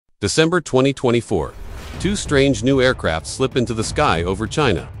December 2024. Two strange new aircraft slip into the sky over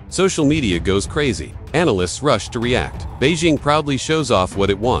China. Social media goes crazy. Analysts rush to react. Beijing proudly shows off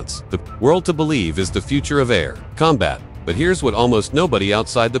what it wants. The world to believe is the future of air combat. But here's what almost nobody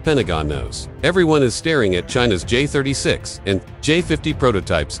outside the Pentagon knows. Everyone is staring at China's J-36 and J-50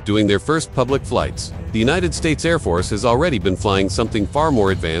 prototypes doing their first public flights. The United States Air Force has already been flying something far more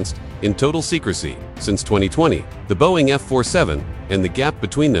advanced in total secrecy since 2020. The Boeing F-47 and the gap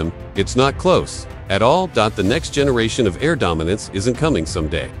between them, it's not close at all. The next generation of air dominance isn't coming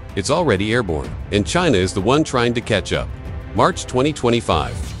someday. It's already airborne, and China is the one trying to catch up. March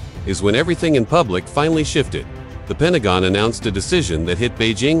 2025 is when everything in public finally shifted. The Pentagon announced a decision that hit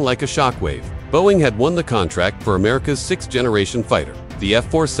Beijing like a shockwave. Boeing had won the contract for America's sixth-generation fighter. The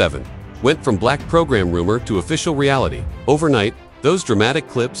F-47 went from black program rumor to official reality. Overnight, those dramatic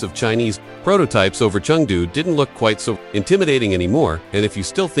clips of Chinese prototypes over Chengdu didn't look quite so intimidating anymore, and if you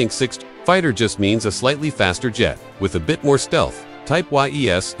still think sixth fighter just means a slightly faster jet with a bit more stealth, type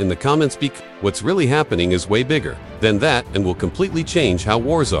YES in the comments because what's really happening is way bigger than that and will completely change how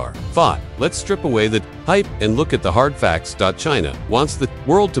wars are fought. Let's strip away the hype and look at the hard facts. China wants the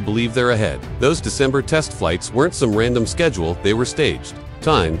world to believe they're ahead. Those December test flights weren't some random schedule, they were staged,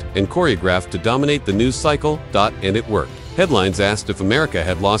 timed, and choreographed to dominate the news cycle. And it worked. Headlines asked if America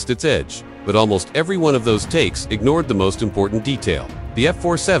had lost its edge, but almost every one of those takes ignored the most important detail. The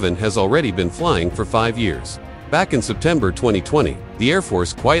F-47 has already been flying for 5 years. Back in September 2020, the Air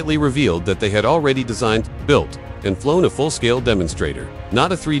Force quietly revealed that they had already designed, built, and flown a full-scale demonstrator,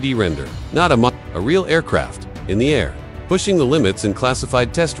 not a 3D render, not a real aircraft, in the air, pushing the limits in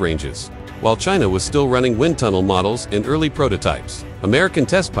classified test ranges. While China was still running wind tunnel models and early prototypes, American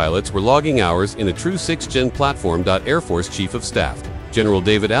test pilots were logging hours in a true 6th-gen platform. Air Force Chief of Staff General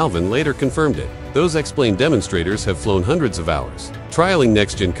David Alvin later confirmed it. Those X-plane demonstrators have flown hundreds of hours, trialing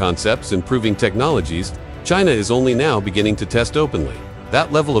next-gen concepts and proving technologies China is only now beginning to test openly.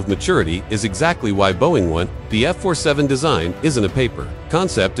 That level of maturity is exactly why Boeing won. The F-47 design isn't a paper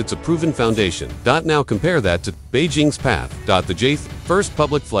concept, it's a proven foundation. Now compare that to Beijing's path. The J's first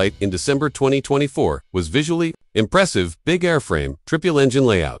public flight in December 2024 was visually impressive, big airframe, triple engine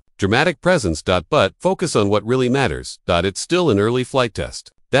layout, dramatic presence. But focus on what really matters. It's still an early flight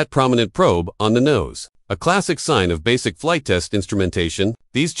test. That prominent probe on the nose, a classic sign of basic flight test instrumentation.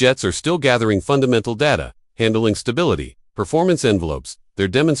 These jets are still gathering fundamental data, handling stability, performance envelopes. They're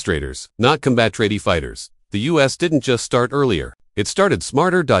demonstrators, not combat-ready fighters. The US didn't just start earlier. It started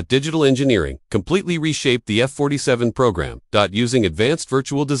smarter. Digital engineering completely reshaped the F-47 program. Using advanced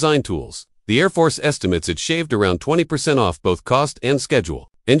virtual design tools, the Air Force estimates it shaved around 20% off both cost and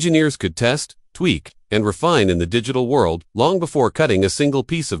schedule. Engineers could test, tweak, and refine in the digital world long before cutting a single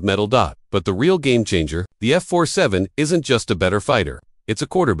piece of metal. But the real game changer, the F-47 isn't just a better fighter. It's a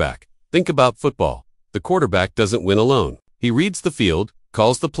quarterback. Think about football. The quarterback doesn't win alone. He reads the field,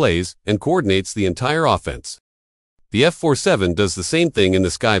 calls the plays, and coordinates the entire offense. The F-47 does the same thing in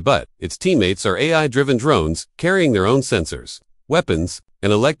the sky, but its teammates are AI-driven drones carrying their own sensors, weapons,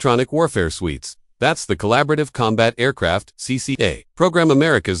 and electronic warfare suites. That's the Collaborative Combat Aircraft (CCA) program,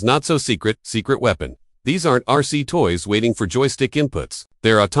 America's not-so-secret weapon. These aren't RC toys waiting for joystick inputs.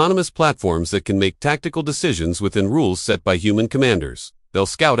 They're autonomous platforms that can make tactical decisions within rules set by human commanders. They'll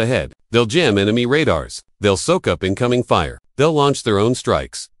scout ahead. They'll jam enemy radars. They'll soak up incoming fire. They'll launch their own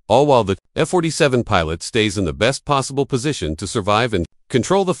strikes, all while the F-47 pilot stays in the best possible position to survive and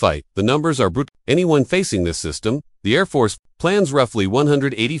control the fight. The numbers are brutal. Anyone facing this system, the Air Force plans roughly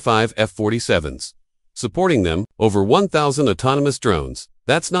 185 F-47s. Supporting them, over 1,000 autonomous drones.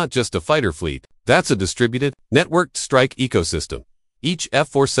 That's not just a fighter fleet. That's a distributed, networked strike ecosystem. Each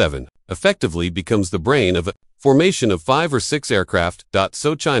F-47 effectively becomes the brain of a formation of 5 or 6 aircraft.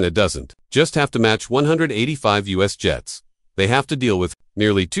 So China doesn't just have to match 185 US jets. They have to deal with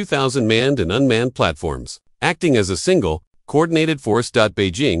nearly 2,000 manned and unmanned platforms, acting as a single, coordinated force.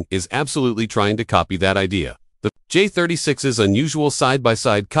 Beijing is absolutely trying to copy that idea. The J-36's unusual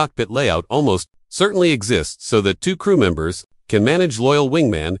side-by-side cockpit layout almost certainly exists so that 2 crew members can manage loyal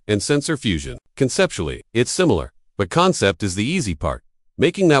wingman and sensor fusion. Conceptually, it's similar, but concept is the easy part.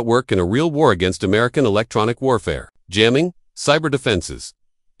 Making that work in a real war against American electronic warfare, jamming, cyber defenses,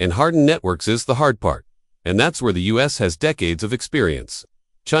 and hardened networks is the hard part. And that's where the US has decades of experience.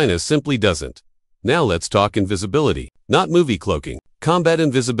 China simply doesn't. Now let's talk invisibility, not movie cloaking, combat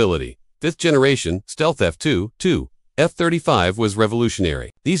invisibility. 5th generation, stealth F-2, F-35 was revolutionary.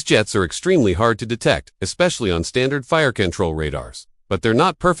 These jets are extremely hard to detect, especially on standard fire control radars. But they're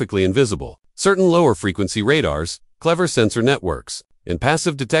not perfectly invisible. Certain lower frequency radars, clever sensor networks, and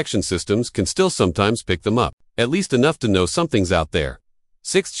passive detection systems can still sometimes pick them up, at least enough to know something's out there.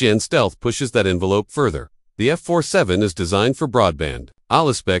 6th-gen stealth pushes that envelope further. The F-47 is designed for broadband,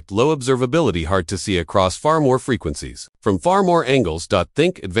 I'll-expect low observability, hard to see across far more frequencies, from far more angles.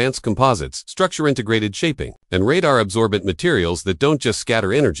 Think advanced composites, structure-integrated shaping, and radar-absorbent materials that don't just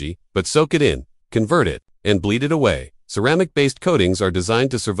scatter energy, but soak it in, convert it, and bleed it away. Ceramic-based coatings are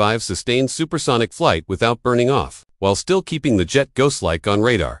designed to survive sustained supersonic flight without burning off, while still keeping the jet ghost-like on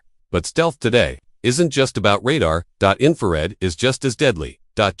radar. But stealth today isn't just about radar. Infrared is just as deadly.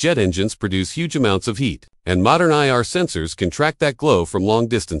 Jet engines produce huge amounts of heat, and modern IR sensors can track that glow from long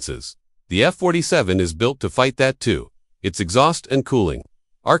distances. The F-47 is built to fight that too. Its exhaust and cooling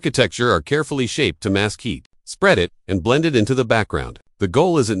architecture are carefully shaped to mask heat, spread it, and blend it into the background. The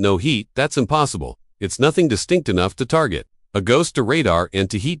goal isn't no heat, that's impossible. It's nothing distinct enough to target. A ghost to radar and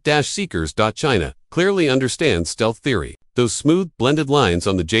to heat-seekers. China clearly understands stealth theory. Those smooth, blended lines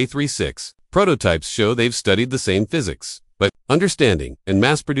on the J-36 prototypes show they've studied the same physics. But understanding and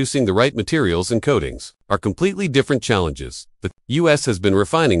mass-producing the right materials and coatings are completely different challenges. The U.S. has been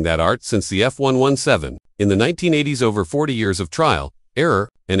refining that art since the F-117. In the 1980s, over 40 years of trial, error,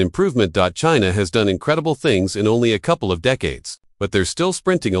 and improvement. China has done incredible things in only a couple of decades, but they're still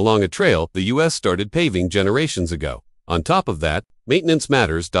sprinting along a trail the U.S. started paving generations ago. On top of that, maintenance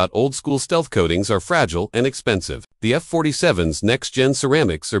matters. Old-school stealth coatings are fragile and expensive. The F-47's next-gen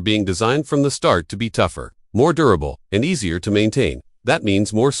ceramics are being designed from the start to be tougher, more durable, and easier to maintain. That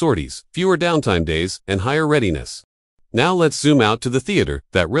means more sorties, fewer downtime days, and higher readiness. Now let's zoom out to the theater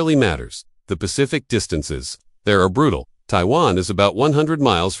that really matters. The Pacific distances. They are brutal. Taiwan is about 100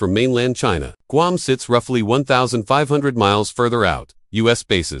 miles from mainland China. Guam sits roughly 1,500 miles further out. U.S.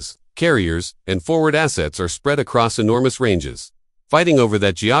 bases, carriers, and forward assets are spread across enormous ranges. Fighting over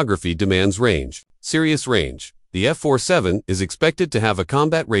that geography demands range, serious range. The F-47 is expected to have a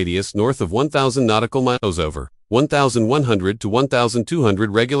combat radius north of 1,000 nautical miles, over 1,100 to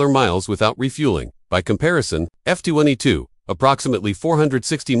 1,200 regular miles without refueling. By comparison, F-22, approximately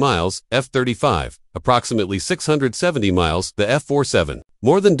 460 miles, F-35, approximately 670 miles, the F-47,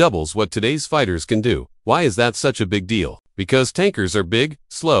 more than doubles what today's fighters can do. Why is that such a big deal? Because tankers are big,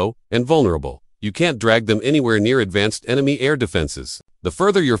 slow, and vulnerable. You can't drag them anywhere near advanced enemy air defenses. The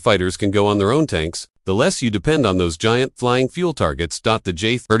further your fighters can go on their own tanks, the less you depend on those giant flying fuel targets. The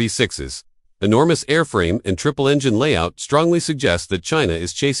J-36's enormous airframe and triple-engine layout strongly suggest that China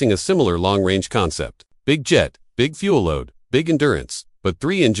is chasing a similar long-range concept. Big jet, big fuel load, big endurance, but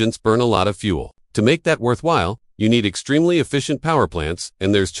 3 engines burn a lot of fuel. To make that worthwhile, you need extremely efficient power plants,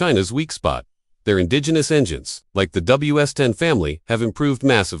 and there's China's weak spot. Their indigenous engines, like the WS-10 family, have improved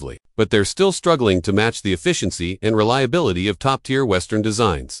massively, but they're still struggling to match the efficiency and reliability of top-tier Western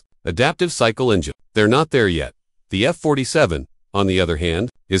designs. Adaptive cycle engine. They're not there yet. The F-47, on the other hand,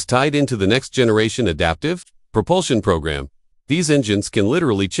 is tied into the next-generation adaptive propulsion program. These engines can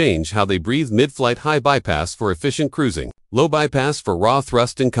literally change how they breathe mid-flight. High bypass for efficient cruising, low bypass for raw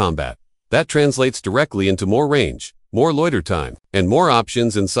thrust in combat. That translates directly into more range, more loiter time, and more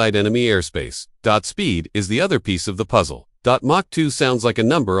options inside enemy airspace. Speed is the other piece of the puzzle. Mach 2 sounds like a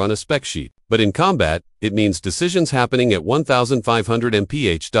number on a spec sheet, but in combat, it means decisions happening at 1,500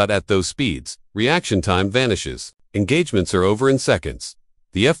 mph. At those speeds, reaction time vanishes. Engagements are over in seconds.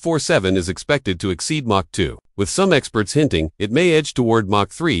 The F-47 is expected to exceed Mach 2, with some experts hinting it may edge toward Mach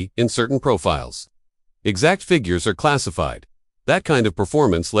 3 in certain profiles. Exact figures are classified. That kind of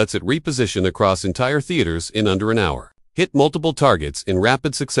performance lets it reposition across entire theaters in under an hour, hit multiple targets in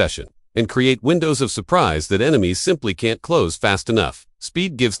rapid succession, and create windows of surprise that enemies simply can't close fast enough.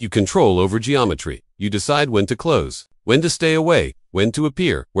 Speed gives you control over geometry. You decide when to close, when to stay away, when to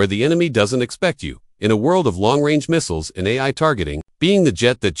appear where the enemy doesn't expect you. In a world of long-range missiles and AI targeting, being the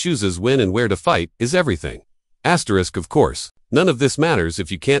jet that chooses when and where to fight is everything. Asterisk, of course. None of this matters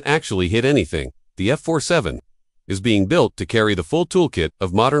if you can't actually hit anything. The F-47 is being built to carry the full toolkit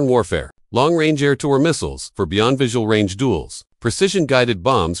of modern warfare. Long-range air-to-air missiles for beyond visual range duels, precision-guided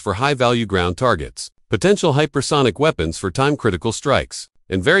bombs for high-value ground targets, potential hypersonic weapons for time-critical strikes,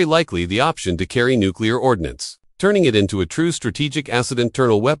 and very likely the option to carry nuclear ordnance. Turning it into a true strategic asset.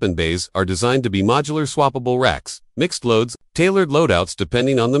 Internal weapon bays are designed to be modular swappable racks, mixed loads, tailored loadouts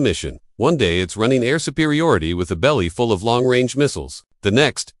depending on the mission. One day it's running air superiority with a belly full of long-range missiles. The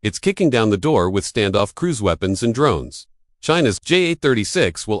next, it's kicking down the door with standoff cruise weapons and drones. China's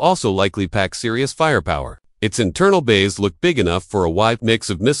J-36 will also likely pack serious firepower. Its internal bays look big enough for a wide mix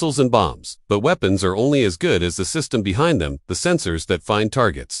of missiles and bombs, but weapons are only as good as the system behind them, the sensors that find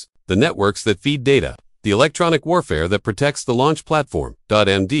targets, the networks that feed data, the electronic warfare that protects the launch platform.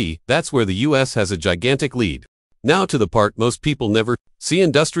 That's where the US has a gigantic lead. Now to the part most people never see: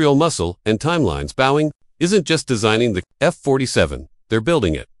 industrial muscle and timelines. Boeing isn't just designing the F-47. they're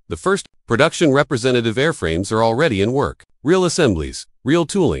building it. The first production representative airframes are already in work. Real assemblies, real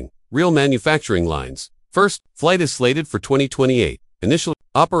tooling, real manufacturing lines. First flight is slated for 2028. Initial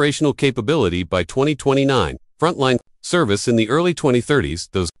operational capability by 2029. Frontline service in the early 2030s.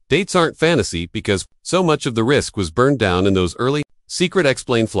 Those dates aren't fantasy because so much of the risk was burned down in those early, secret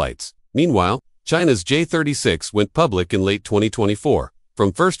explain flights. Meanwhile, China's J-36 went public in late 2024.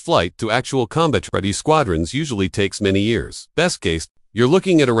 From first flight to actual combat-ready squadrons usually takes many years. Best case, you're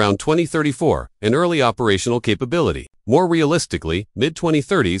looking at around 2034, an early operational capability. More realistically,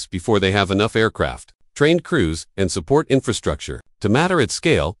 mid-2030s before they have enough aircraft, trained crews, and support infrastructure to matter at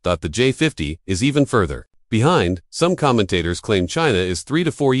scale. The J-50 is even further behind. Some commentators claim China is 3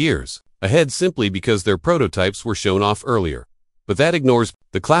 to 4 years ahead simply because their prototypes were shown off earlier. But that ignores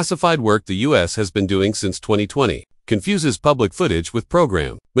the classified work the US has been doing since 2020, confuses public footage with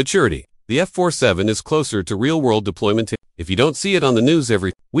program maturity. The F-47 is closer to real-world deployment if you don't see it on the news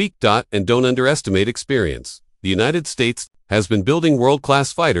every week. And don't underestimate experience. The United States has been building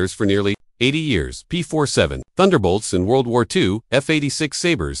world-class fighters for nearly 80 years. P-47 Thunderbolts in World War II, F-86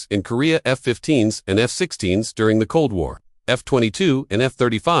 Sabres in Korea, F-15s and F-16s during the Cold War, F-22 and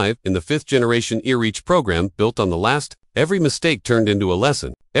F-35 in the 5th-generation ear-reach program built on the last. Every mistake turned into a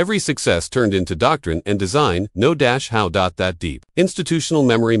lesson. Every success turned into doctrine and design. How that deep. Institutional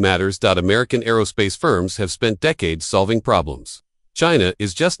memory matters. American aerospace firms have spent decades solving problems. China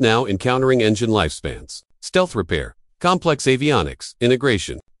is just now encountering engine lifespans, stealth repair, complex avionics,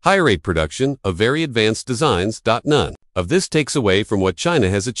 integration, high-rate production of very advanced designs. None of this takes away from what China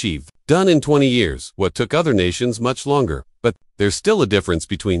has achieved. Done in 20 years, what took other nations much longer. But there's still a difference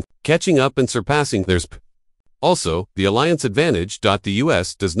between catching up and surpassing. Also, the alliance advantage. The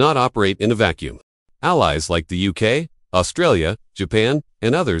US does not operate in a vacuum. Allies like the UK, Australia, Japan,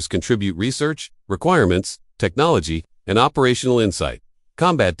 and others contribute research, requirements, technology, and operational insight.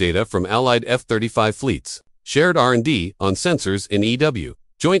 Combat data from allied F-35 fleets. Shared R&D on sensors in EW.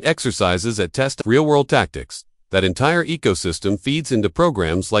 Joint exercises at test real-world tactics. That entire ecosystem feeds into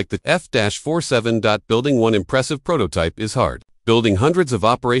programs like the F-47. Building one impressive prototype is hard. Building hundreds of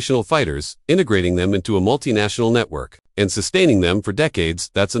operational fighters, integrating them into a multinational network, and sustaining them for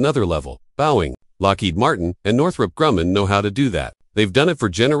decades, that's another level. Boeing, Lockheed Martin, and Northrop Grumman know how to do that. They've done it for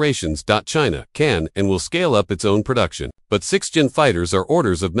generations. China can and will scale up its own production. But 6th-gen fighters are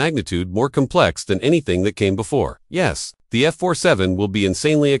orders of magnitude more complex than anything that came before. Yes, the F-47 will be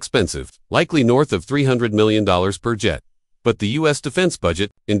insanely expensive, likely north of $300 million per jet. But the U.S. defense budget,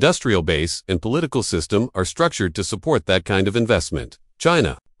 industrial base, and political system are structured to support that kind of investment.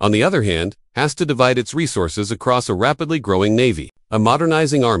 China, on the other hand, has to divide its resources across a rapidly growing navy, a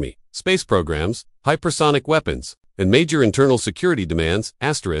modernizing army, space programs, hypersonic weapons, and major internal security demands.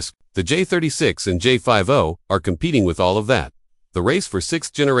 The J-36 and J-50 are competing with all of that. The race for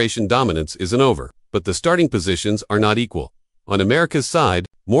 6th-generation dominance isn't over, but the starting positions are not equal. On America's side,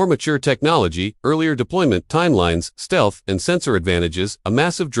 more mature technology, earlier deployment timelines, stealth and sensor advantages, a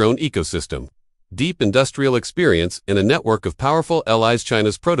massive drone ecosystem, deep industrial experience, and a network of powerful allies.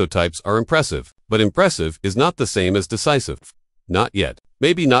 China's prototypes are impressive, but impressive is not the same as decisive. Not yet.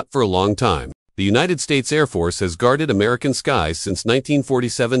 Maybe not for a long time. The United States Air Force has guarded American skies since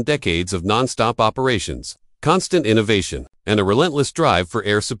 1947. Decades of non-stop operations, constant innovation, and a relentless drive for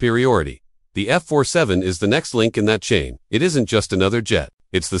air superiority. The F-47 is the next link in that chain. It isn't just another jet.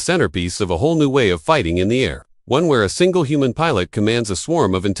 It's the centerpiece of a whole new way of fighting in the air. One where a single human pilot commands a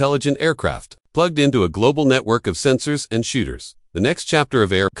swarm of intelligent aircraft, plugged into a global network of sensors and shooters. The next chapter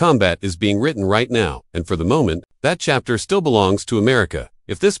of air combat is being written right now, and for the moment, that chapter still belongs to America.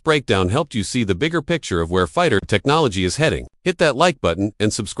 If this breakdown helped you see the bigger picture of where fighter technology is heading, hit that like button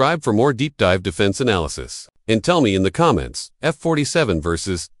and subscribe for more deep dive defense analysis. And tell me in the comments, F-47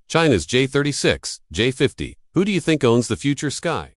 versus China's J-36, J-50. Who do you think owns the future sky?